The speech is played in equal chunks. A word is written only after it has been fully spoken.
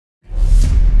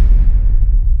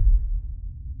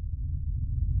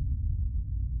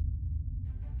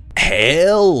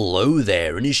Hello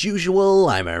there, and as usual,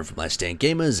 I'm Aaron from Last Stand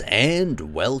Gamers,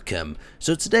 and welcome.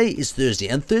 So today is Thursday,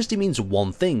 and Thursday means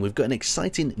one thing: we've got an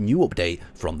exciting new update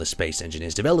from the Space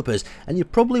Engineers developers, and you're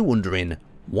probably wondering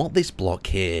what this block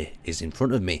here is in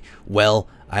front of me. Well,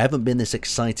 I haven't been this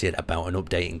excited about an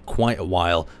update in quite a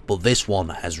while, but this one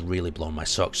has really blown my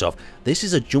socks off. This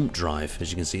is a jump drive.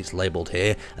 As you can see, it's labelled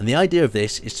here, and the idea of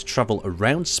this is to travel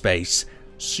around space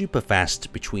super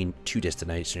fast between two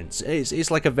destinations. It's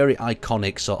like a very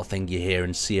iconic sort of thing you hear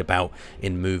and see about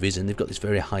in movies, and they've got this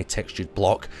very high textured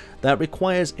block that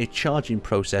requires a charging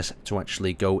process to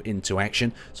actually go into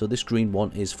action. So this green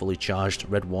one is fully charged,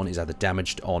 red one is either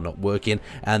damaged or not working,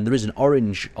 and there is an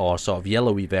orange or sort of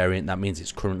yellowy variant. That means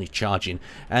it's currently charging,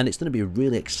 and it's going to be a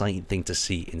really exciting thing to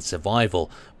see in survival.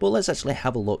 But let's actually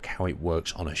have a look how it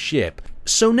works on a ship.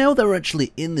 So now that we're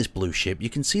actually in this blue ship, you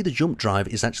can see the jump drive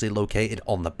is actually located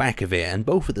on the back of it, and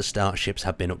both of the starships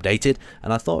have been updated,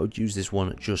 and I thought I would use this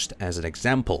one just as an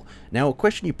example. Now, a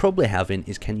question you're probably having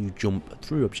is, can you jump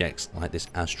through objects like this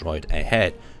asteroid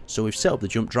ahead? So we've set up the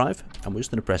jump drive, and we're just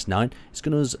going to press 9. It's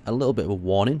going to give us a little bit of a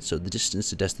warning, so the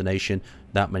distance to destination,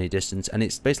 that many distance, and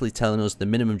it's basically telling us the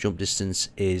minimum jump distance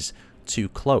is too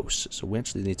close, so we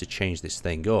actually need to change this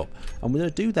thing up, and we're going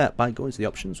to do that by going to the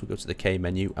options. We'll go to the K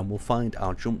menu and we'll find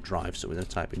our jump drive. So we're going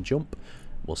to type in jump,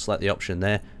 we'll select the option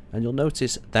there, and you'll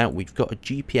notice that we've got a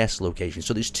GPS location.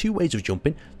 So there's two ways of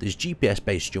jumping: there's GPS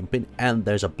based jumping and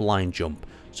there's a blind jump.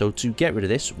 So to get rid of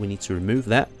this, we need to remove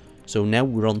that. So now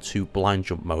we're on to blind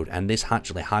jump mode, and this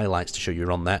actually highlights to show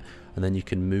you're on that, and then you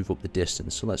can move up the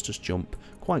distance. So let's just jump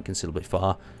quite considerably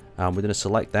far, and we're going to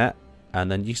select that. And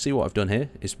then you see what I've done here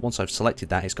is once I've selected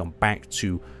that, it's gone back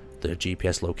to the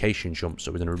GPS location jump.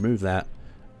 So we're going to remove that,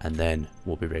 and then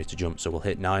we'll be ready to jump. So we'll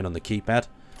hit 9 on the keypad,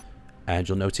 and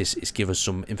you'll notice it's given us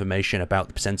some information about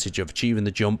the percentage of achieving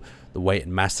the jump, the weight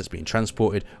and mass that's being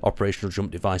transported, operational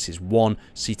jump devices 1,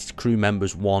 seated crew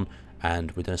members 1,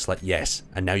 and we're going to select yes.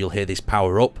 And now you'll hear this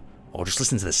power up, or just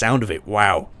listen to the sound of it.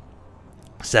 Wow.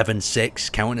 7, 6,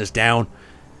 counting us down.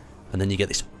 And then you get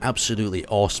this absolutely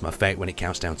awesome effect when it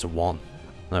counts down to 1.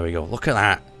 There we go, look at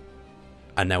that.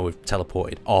 And now we've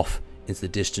teleported off into the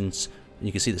distance, and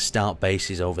you can see the start base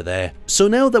is over there. So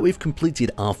now that we've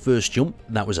completed our first jump,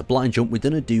 that was a blind jump, we're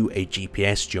going to do a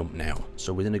GPS jump now.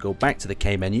 So we're going to go back to the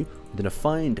K menu, we're going to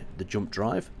find the jump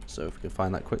drive. So if we can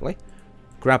find that quickly,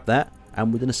 grab that,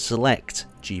 and we're going to select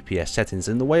GPS settings.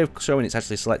 And the way of showing it's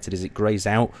actually selected is it greys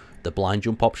out the blind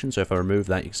jump option. So if I remove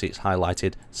that, you can see it's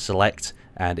highlighted, select,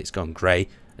 and it's gone grey.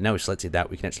 And now we've selected that,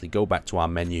 we can actually go back to our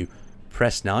menu,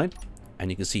 press 9, and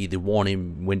you can see the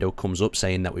warning window comes up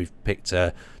saying that we've picked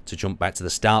to jump back to the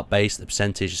start base, the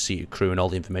percentage, seated crew, and all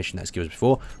the information that's given us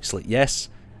before. We select yes,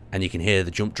 and you can hear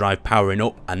the jump drive powering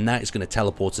up, and that is going to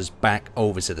teleport us back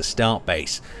over to the start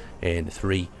base in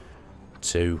 3,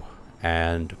 2,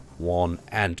 and 1,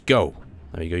 and go.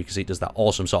 There you go, you can see it does that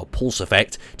awesome sort of pulse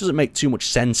effect. It doesn't make too much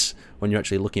sense when you're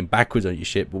actually looking backwards on your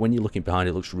ship, but when you're looking behind,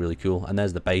 it looks really cool. And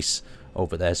there's the base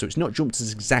over there. So it's not jumped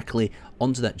us exactly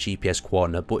onto that GPS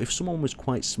coordinate, but if someone was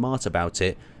quite smart about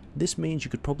it, this means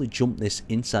you could probably jump this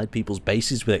inside people's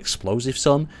bases with explosives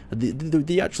on.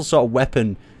 The actual sort of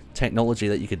weapon technology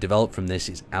that you could develop from this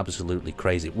is absolutely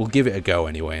crazy. We'll give it a go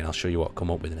anyway, and I'll show you what I'll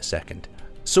come up with in a second.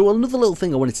 So another little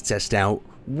thing I wanted to test out: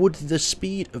 would the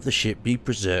speed of the ship be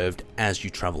preserved as you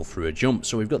travel through a jump?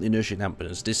 So we've got the inertia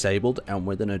dampers disabled, and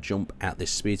we're going to jump at this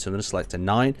speed. So I'm going to select a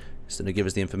 9. It's going to give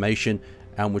us the information,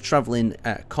 and we're traveling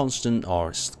at constant,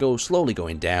 or slowly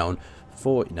going down,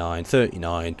 49,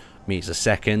 39 meters a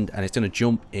second, and it's going to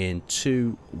jump in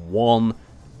 2, 1,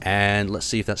 and let's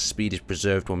see if that speed is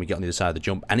preserved when we get on the other side of the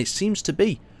jump. And it seems to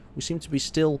be. We seem to be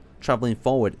still traveling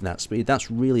forward in that speed. That's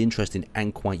really interesting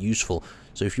and quite useful.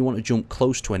 So if you want to jump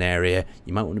close to an area,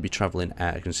 you might want to be traveling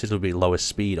at a considerably lower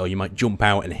speed, or you might jump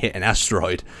out and hit an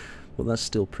asteroid. But that's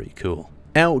still pretty cool.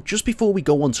 Now, just before we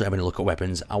go on to having a look at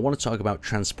weapons, I want to talk about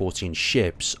transporting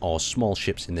ships, or small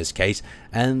ships in this case,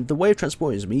 and the way of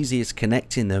transporting them easy is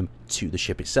connecting them to the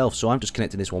ship itself. So I'm just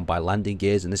connecting this one by landing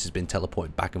gears, and this has been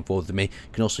teleported back and forth with me.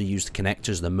 You can also use the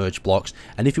connectors, the merge blocks,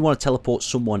 and if you want to teleport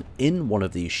someone in one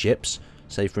of these ships,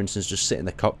 say for instance just sit in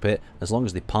the cockpit, as long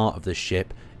as they're part of the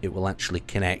ship, it will actually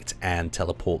connect and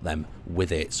teleport them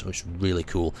with it. So it's really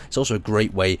cool. It's also a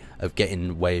great way of getting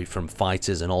away from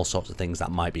fighters and all sorts of things that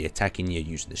might be attacking you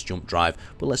using this jump drive.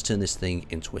 But let's turn this thing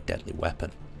into a deadly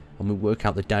weapon. When we work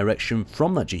out the direction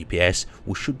from that GPS,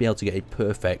 we should be able to get a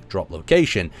perfect drop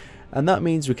location. And that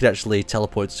means we could actually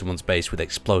teleport to someone's base with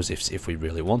explosives if we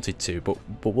really wanted to. But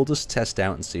we'll just test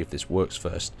out and see if this works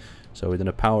first. So we're going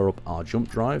to power up our jump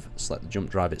drive, select the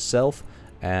jump drive itself,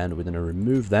 and we're going to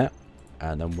remove that.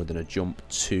 and then we're going to jump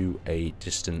to a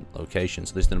distant location.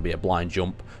 So this is going to be a blind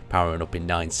jump, powering up in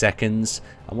 9 seconds,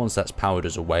 and once that's powered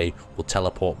us away, we'll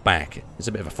teleport back. It's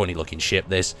a bit of a funny looking ship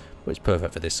this, but it's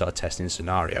perfect for this sort of testing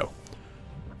scenario.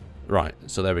 Right,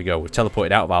 so there we go. We've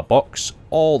teleported out of our box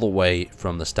all the way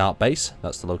from the start base.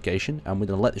 That's the location, and we're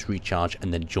going to let this recharge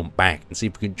and then jump back and see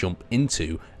if we can jump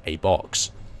into a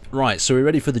box. Right, so we're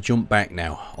ready for the jump back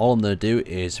now. All I'm going to do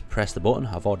is press the button.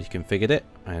 I've already configured it,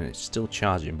 and it's still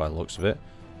charging by the looks of it.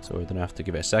 So we're going to have to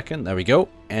give it a second. There we go.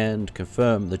 And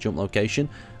confirm the jump location.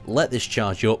 Let this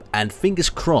charge up, and fingers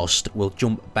crossed we'll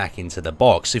jump back into the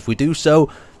box. If we do so,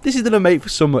 this is going to make for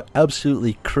some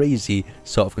absolutely crazy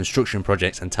sort of construction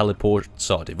projects and teleport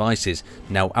sort of devices.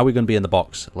 Now, are we going to be in the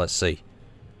box? Let's see.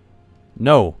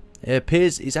 No. It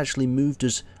appears it's actually moved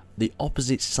us the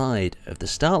opposite side of the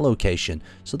start location,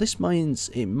 so this means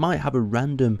it might have a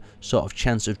random sort of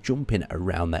chance of jumping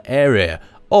around the area,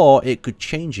 or it could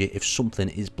change it if something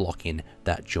is blocking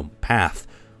that jump path.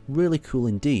 Really cool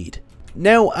indeed.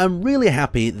 Now, I'm really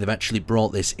happy they've actually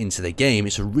brought this into the game.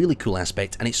 It's a really cool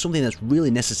aspect, and it's something that's really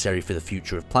necessary for the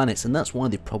future of planets, and that's why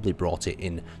they probably brought it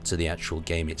into the actual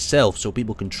game itself, so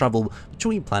people can travel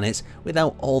between planets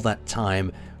without all that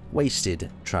time wasted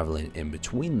traveling in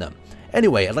between them.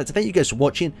 Anyway, I'd like to thank you guys for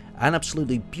watching. An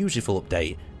absolutely beautiful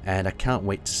update, and I can't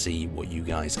wait to see what you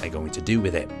guys are going to do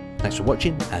with it. Thanks for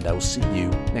watching, and I will see you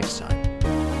next time.